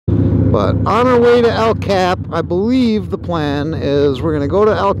But on our way to El Cap, I believe the plan is we're going to go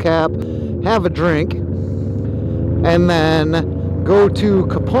to El Cap, have a drink, and then go to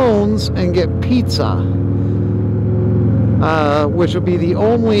Capone's and get pizza, which will be the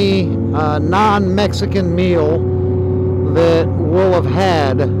only non-Mexican meal that we'll have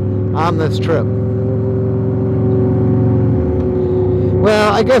had on this trip.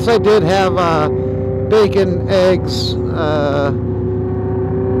 Well, I guess I did have bacon, eggs,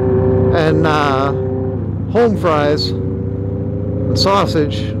 and home fries and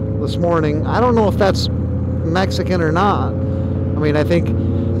sausage this morning. I don't know if that's Mexican or not. I mean, I think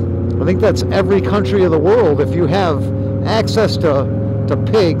that's every country of the world. If you have access to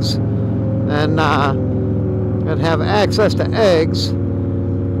pigs and have access to eggs,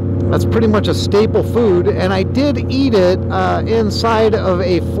 that's pretty much a staple food. And I did eat it inside of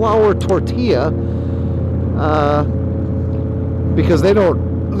a flour tortilla because they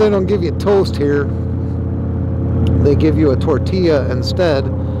don't give you toast here. They give you a tortilla instead.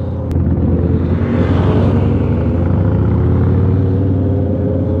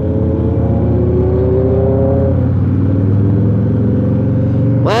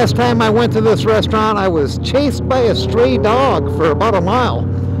 Last time I went to this restaurant, I was chased by a stray dog for about a mile.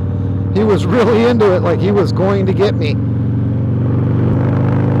 He was really into it, like he was going to get me.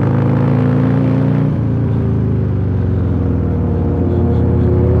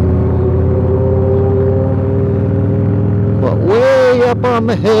 But way up on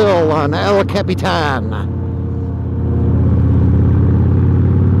the hill on El Capitan.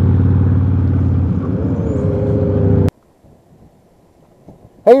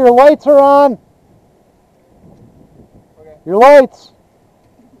 Hey, your lights are on. Okay. Your lights.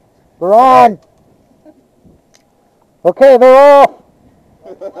 They're on. Okay, they're off.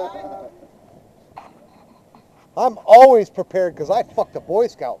 I'm always prepared because I fucked a Boy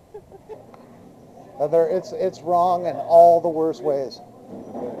Scout. It's wrong in all the worst ways.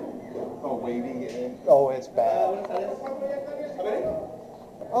 Oh, waving it in. Oh, it's bad.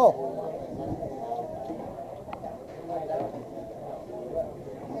 Oh.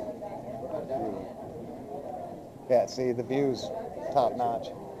 Yeah, see, the view's top notch.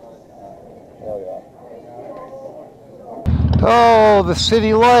 Oh, yeah. Oh, the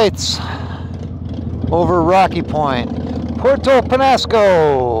city lights over Rocky Point. Puerto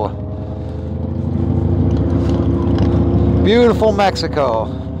Penasco. Beautiful Mexico.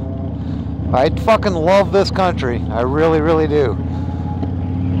 I fucking love this country. I really, really do.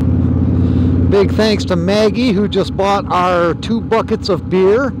 Big thanks to Maggie, who just bought our 2 buckets of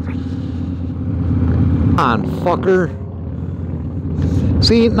beer. On, fucker.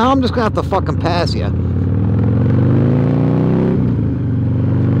 See, now I'm just gonna have to fucking pass you.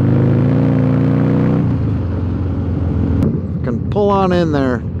 Can pull on in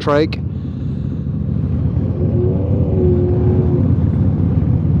there, trike.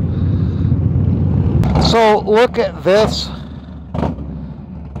 So look at this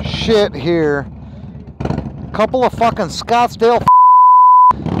shit here. Couple of fucking Scottsdale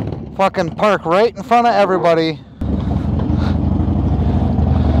fucking park right in front of everybody.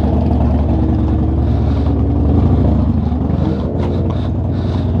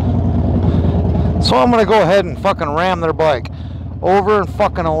 So I'm gonna go ahead and fucking ram their bike over and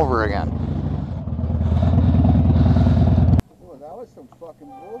fucking over again. Well, that was some fucking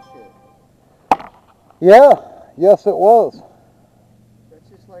bullshit. Yeah, yes it was. That's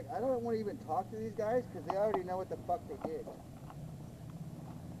just like, I don't want to even talk to these guys because they already know what the fuck they did.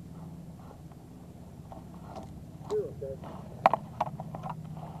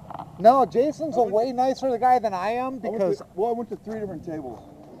 No, Jason's a way nicer guy than I am because... I went to 3 different tables.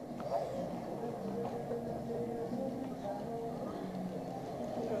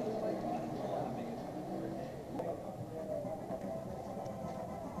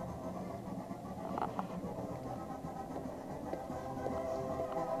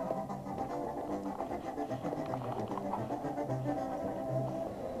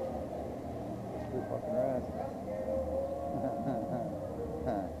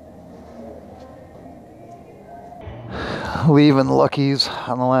 Leaving Lucky's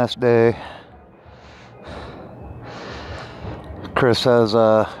on the last day. Chris has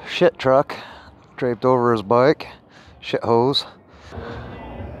a shit truck draped over his bike. Shit hose.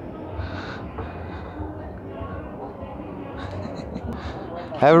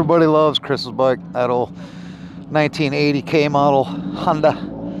 Everybody loves Chris's bike, that old 1980 K model Honda.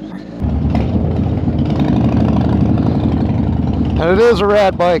 And it is a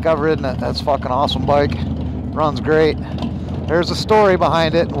rad bike. I've ridden it. That's a fucking awesome bike. Runs great. There's a story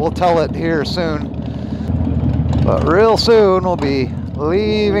behind it, and we'll tell it here soon. But real soon we'll be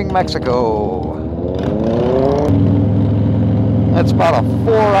leaving Mexico. That's about a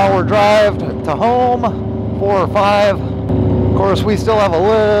 4-hour drive to home, 4 or 5. Of course, we still have a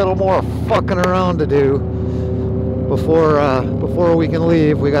little more fucking around to do before we can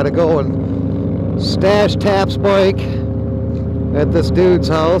leave. We got to go and stash Tap's bike at this dude's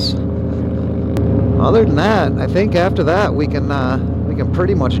house. Other than that, I think after that we can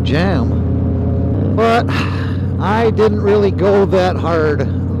pretty much jam. But I didn't really go that hard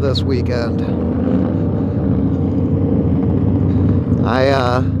this weekend.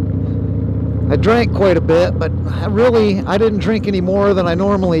 I drank quite a bit, but I didn't drink any more than I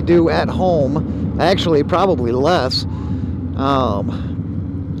normally do at home. Actually, probably less.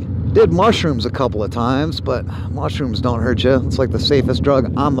 Did mushrooms a couple of times, but mushrooms don't hurt you. It's like the safest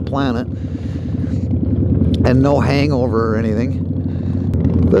drug on the planet. And no hangover or anything.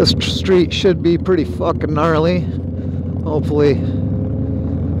 This street should be pretty fucking gnarly. Hopefully.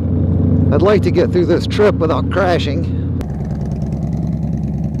 I'd like to get through this trip without crashing.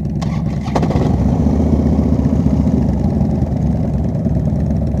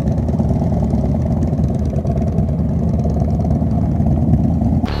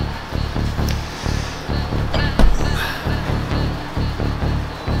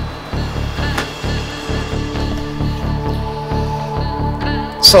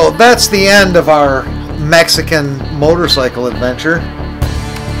 So that's the end of our Mexican motorcycle adventure.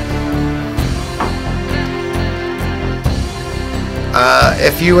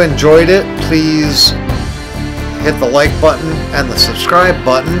 If you enjoyed it, please hit the like button and the subscribe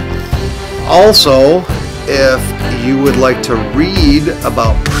button. Also, if you would like to read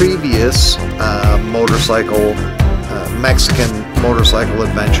about previous Mexican motorcycle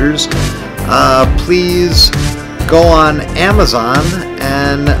adventures, please go on Amazon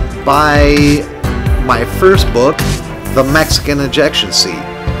and buy my first book, The Mexican Ejection Seat,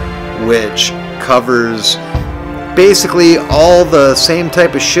 which covers basically all the same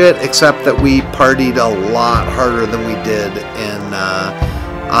type of shit, except that we partied a lot harder than we did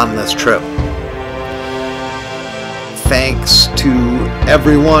on this trip. Thanks to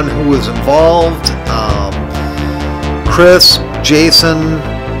everyone who was involved, Chris, Jason,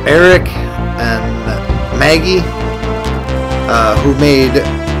 Eric, and Maggie, who made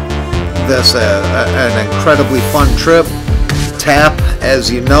this an incredibly fun trip. Tap, as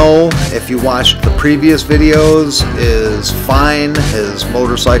you know, if you watched the previous videos, is fine. His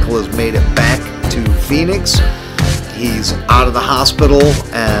motorcycle has made it back to Phoenix. He's out of the hospital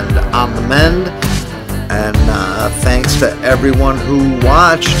and on the mend. And thanks to everyone who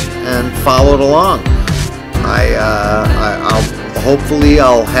watched and followed along. Hopefully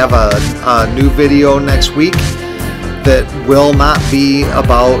I'll have a new video next week that will not be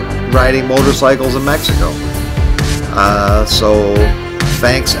about riding motorcycles in Mexico. So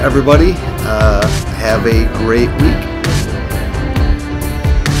thanks everybody. Have a great week.